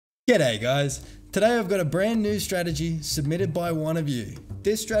G'day guys, today I've got a brand new strategy submitted by one of you.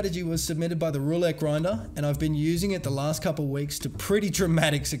 This strategy was submitted by the Roulette grinder and I've been using it the last couple of weeks to pretty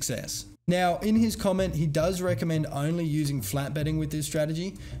dramatic success. Now in his comment he does recommend only using flat betting with this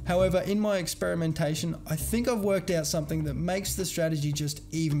strategy. However, in my experimentation I think I've worked out something that makes the strategy just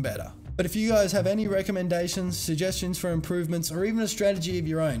even better. But if you guys have any recommendations, suggestions for improvements, or even a strategy of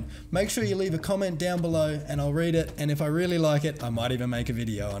your own, make sure you leave a comment down below and I'll read it, and if I really like it, I might even make a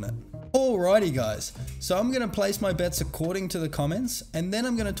video on it. Alrighty guys, so I'm going to place my bets according to the comments, and then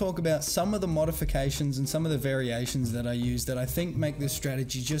I'm going to talk about some of the modifications and some of the variations that I use that I think make this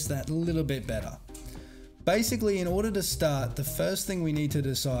strategy just that little bit better. Basically, in order to start, the first thing we need to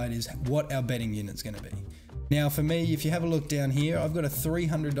decide is what our betting unit's going to be. Now for me, if you have a look down here, I've got a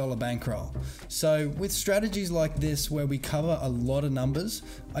 $300 bankroll. So with strategies like this where we cover a lot of numbers,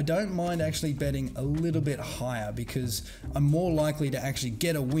 I don't mind actually betting a little bit higher because I'm more likely to actually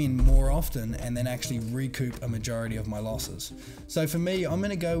get a win more often and then actually recoup a majority of my losses. So for me, I'm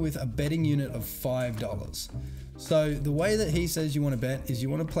going to go with a betting unit of $5. So the way that he says you want to bet is you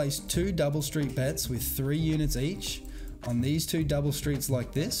want to place 2 double street bets with 3 units each on these 2 double streets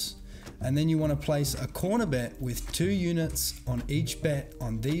like this. And then you want to place a corner bet with 2 units on each bet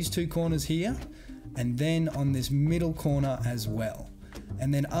on these 2 corners here, and then on this middle corner as well.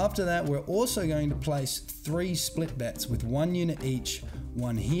 And then after that, we're also going to place 3 split bets with 1 unit each,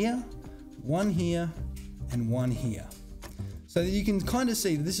 one here, and one here. So that you can kind of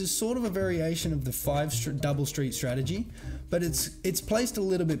see this is sort of a variation of the 5 double street strategy, but it's placed a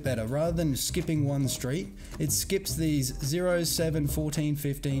little bit better. Rather than skipping one street, it skips these 0, 7, 14,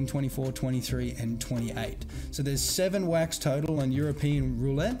 15, 24, 23, and 28. So there's 7 whacks total on European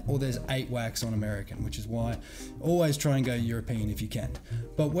roulette, or there's 8 whacks on American, which is why always try and go European if you can.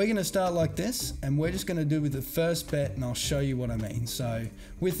 But we're going to start like this, and we're just going to do with the first bet, and I'll show you what I mean. So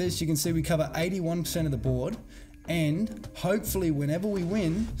with this, you can see we cover 81% of the board. And hopefully whenever we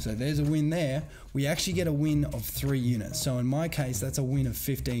win, so there's a win there, we actually get a win of 3 units. So in my case, that's a win of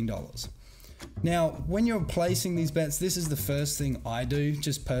 $15. Now, when you're placing these bets, this is the first thing I do,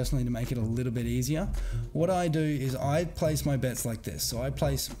 just personally to make it a little bit easier. What I do is I place my bets like this. So I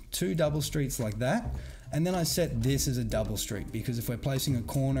place 2 double streets like that. And then I set this as a double street because if we're placing a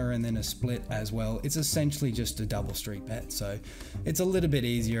corner and then a split as well, it's essentially just a double street bet. So it's a little bit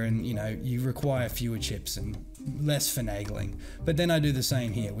easier and you require fewer chips and less finagling. But then I do the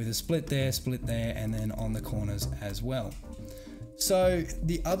same here with a split there, and then on the corners as well. So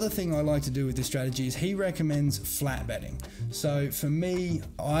the other thing I like to do with this strategy is he recommends flat betting. So for me,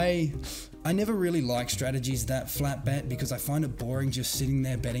 I never really like strategies that flat bet because I find it boring just sitting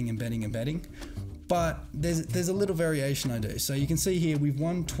there betting and betting and betting. But there's a little variation I do. So you can see here we've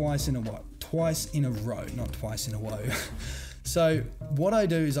won twice in a row, not twice in a woe. So what I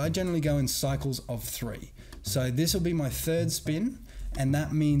do is I generally go in cycles of 3. So this will be my 3rd spin, and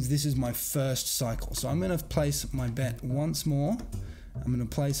that means this is my first cycle. So I'm going to place my bet once more. I'm going to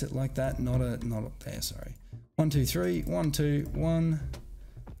place it like that, not up there, sorry. 1, 2, 3, 1, 2, 1,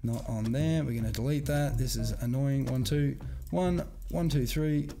 not on there. We're going to delete that. This is annoying. 1, 2, 1, 1, 2,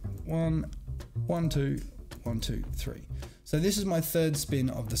 3, 1, 1, 2, 1, 2, 3. So this is my 3rd spin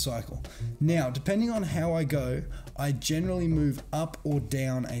of the cycle. Now, depending on how I go, I generally move up or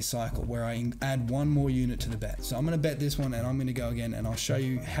down a cycle where I add 1 more unit to the bet. So I'm going to bet this one and I'm going to go again and I'll show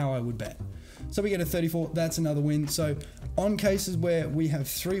you how I would bet. So we get a 34, that's another win. So on cases where we have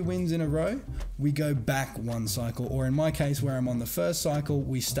 3 wins in a row, we go back 1 cycle, or in my case where I'm on the first cycle,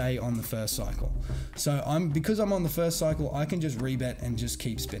 we stay on the first cycle. So because I'm on the first cycle, I can just rebet and just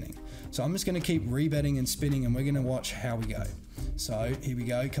keep spinning. So I'm just going to keep rebetting and spinning and we're going to watch how we go. So here we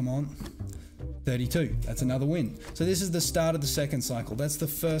go, come on. 32, that's another win. So this is the start of the 2nd cycle. That's the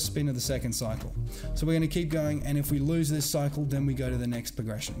first spin of the 2nd cycle. So we're going to keep going, and if we lose this cycle, then we go to the next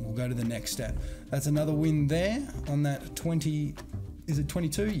progression. We'll go to the next step. That's another win there on that 20, is it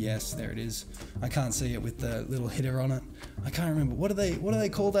 22? Yes, there it is. I can't see it with the little hitter on it. I can't remember. What do they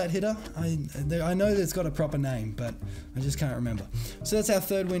call that hitter? I know that it's got a proper name, but I just can't remember. So that's our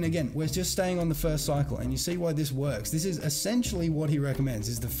 3rd win again. We're just staying on the first cycle, and you see why this works. This is essentially what he recommends,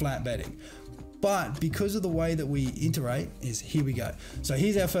 is the flat betting. But because of the way that we iterate, is here we go. So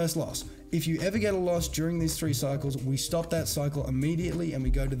here's our first loss. if you ever get a loss during these 3 cycles, we stop that cycle immediately and we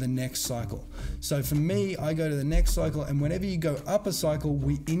go to the next cycle. So for me, I go to the next cycle, and whenever you go up a cycle,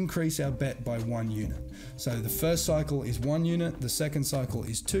 we increase our bet by 1 unit. So the first cycle is 1 unit, the second cycle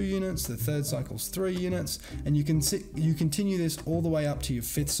is 2 units, the third cycle is 3 units, and you continue this all the way up to your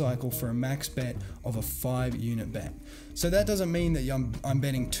 5th cycle for a max bet of a 5 unit bet. So that doesn't mean that I'm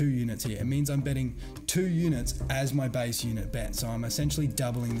betting 2 units here. It means I'm betting 2 units as my base unit bet. So I'm essentially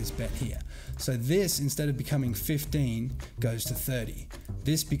doubling this bet here. So this, instead of becoming 15, goes to 30.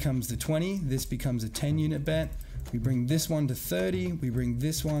 This becomes the 20, this becomes a 10 unit bet. We bring this one to 30, we bring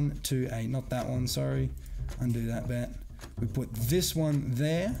this one to a, not that one, sorry, undo that bet. We put this one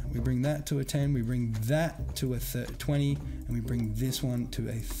there, we bring that to a 10, we bring that to a 20, and we bring this one to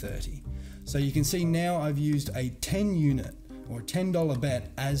a 30. So you can see now I've used a 10 unit or $10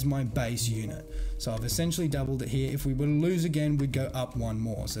 bet as my base unit. So I've essentially doubled it here. If we were to lose again, we'd go up 1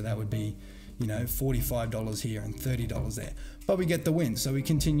 more. So that would be, you know, $45 here and $30 there. But we get the win, so we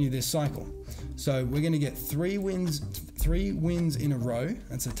continue this cycle. So we're gonna get 3 wins in a row.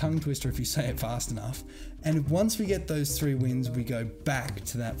 That's a tongue twister if you say it fast enough. And once we get those 3 wins, we go back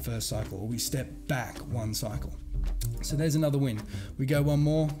to that first cycle, or we step back 1 cycle. So there's another win. We go 1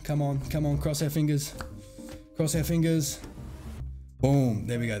 more, come on, cross our fingers. Cross our fingers. Boom,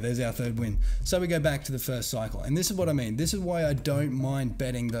 there we go, there's our 3rd win. So we go back to the first cycle, and this is what I mean. This is why I don't mind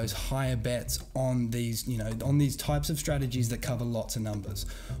betting those higher bets on these, you know, on these types of strategies that cover lots of numbers.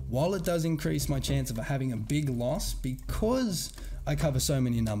 While it does increase my chance of having a big loss, because I cover so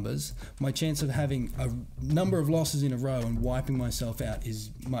many numbers, my chance of having a number of losses in a row and wiping myself out is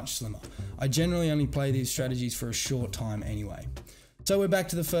much slimmer. I generally only play these strategies for a short time anyway. So we're back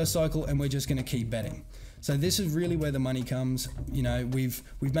to the first cycle, and we're just gonna keep betting. So this is really where the money comes. You know, we've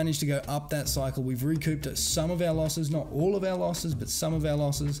managed to go up that cycle. We've recouped some of our losses, not all of our losses, but some of our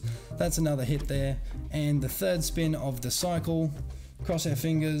losses. That's another hit there. And the 3rd spin of the cycle, cross our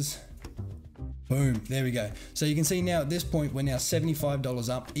fingers, boom, there we go. So you can see now at this point, we're now $75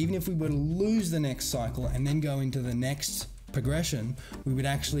 up. Even if we were to lose the next cycle and then go into the next progression, we would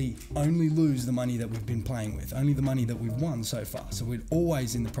actually only lose the money that we've been playing with, only the money that we've won so far. So we're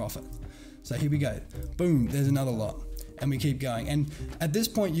always in the profit. So here we go, boom, there's another lot, and we keep going. And at this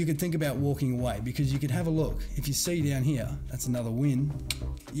point, you could think about walking away, because you could have a look. If you see down here, that's another win.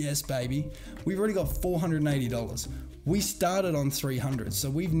 Yes, baby. We've already got $480. We started on 300,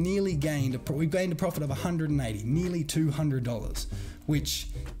 so we've nearly gained a profit of 180, nearly $200, which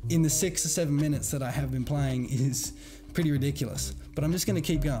in the 6 or 7 minutes that I have been playing is pretty ridiculous. But I'm just going to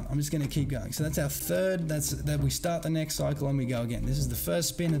keep going. I'm just going to keep going. So that's our 3rd. That we start the next cycle and we go again. This is the first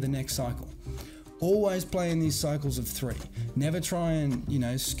spin of the next cycle. Always play in these cycles of 3. Never try and, you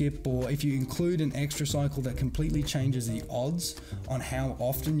know, skip, or if you include an extra cycle, that completely changes the odds on how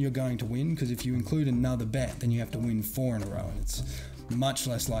often you're going to win. Because if you include another bet, then you have to win 4 in a row, and it's much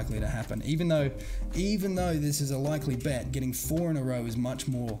less likely to happen. Even though this is a likely bet, getting 4 in a row is much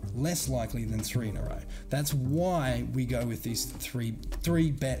less likely than 3 in a row. That's why we go with these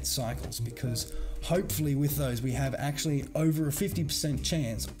three bet cycles, because hopefully with those we have actually over a 50%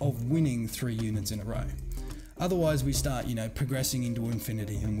 chance of winning 3 units in a row. Otherwise we start, you know, progressing into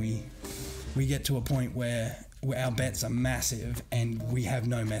infinity, and we get to a point where our bets are massive and we have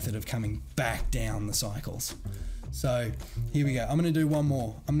no method of coming back down the cycles. So here we go. I'm going to do 1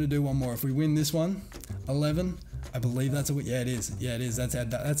 more. If we win this one, 11, I believe that's yeah, it is. Yeah, it is.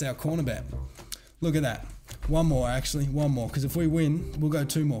 That's our corner bet. Look at that. 1 more, actually. 1 more. Because if we win, we'll go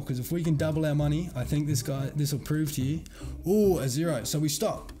 2 more. Because if we can double our money, I think this will prove to you. Ooh, a 0. So we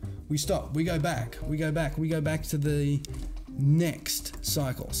stop. We go back. We go back to the next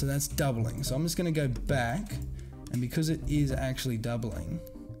cycle. So that's doubling. So I'm just going to go back. And because it is actually doubling,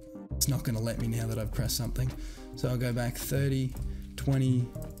 it's not going to let me now that I've pressed something. So I'll go back 30, 20,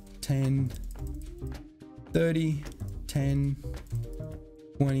 10, 30, 10,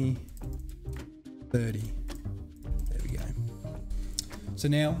 20, 30. There we go. So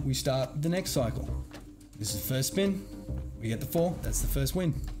now we start the next cycle. This is the first spin. We get the 4. That's the first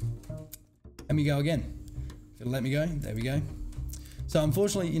win. And we go again. If it'll let me go, there we go. So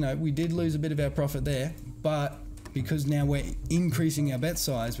unfortunately, you know, we did lose a bit of our profit there, but because now we're increasing our bet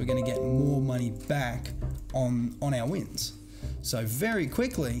size, we're going to get more money back on our wins. So very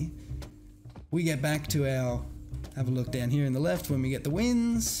quickly, we get back to our, have a look down here in the left, when we get the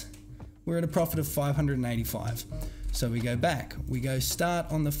wins, we're at a profit of 585. So we go back, we go start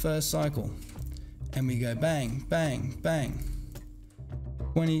on the first cycle, and we go bang, bang, bang.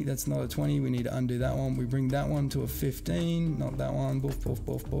 20, that's not a 20, we need to undo that one. We bring that one to a 15, not that one, boof, boof,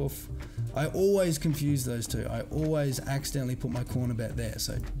 boof, boof. I always confuse those two. I always accidentally put my corner bet there.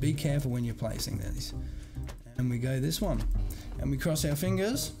 So be careful when you're placing these. And we go this one. And we cross our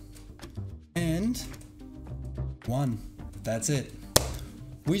fingers. And 1. That's it.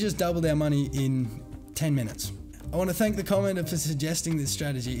 We just doubled our money in 10 minutes. I want to thank the commenter for suggesting this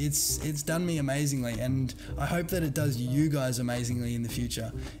strategy. It's done me amazingly, and I hope that it does you guys amazingly in the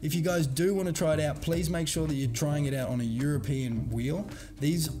future. If you guys do want to try it out, please make sure that you're trying it out on a European wheel.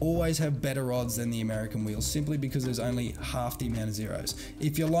 These always have better odds than the American wheels, simply because there's only half the amount of zeros.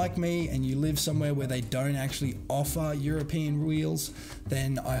 If you're like me and you live somewhere where they don't actually offer European wheels,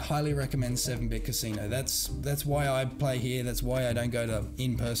 then I highly recommend 7-Bit Casino. That's why I play here. That's why I don't go to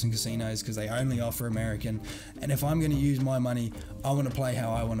in-person casinos, because they only offer American. And if I'm going to use my money, I want to play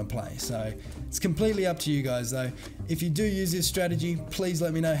how I want to play. So it's completely up to you guys though. If you do use this strategy, please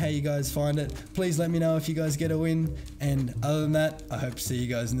let me know how you guys find it. Please let me know if you guys get a win. And other than that, I hope to see you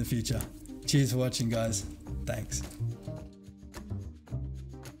guys in the future. Cheers for watching, guys. Thanks.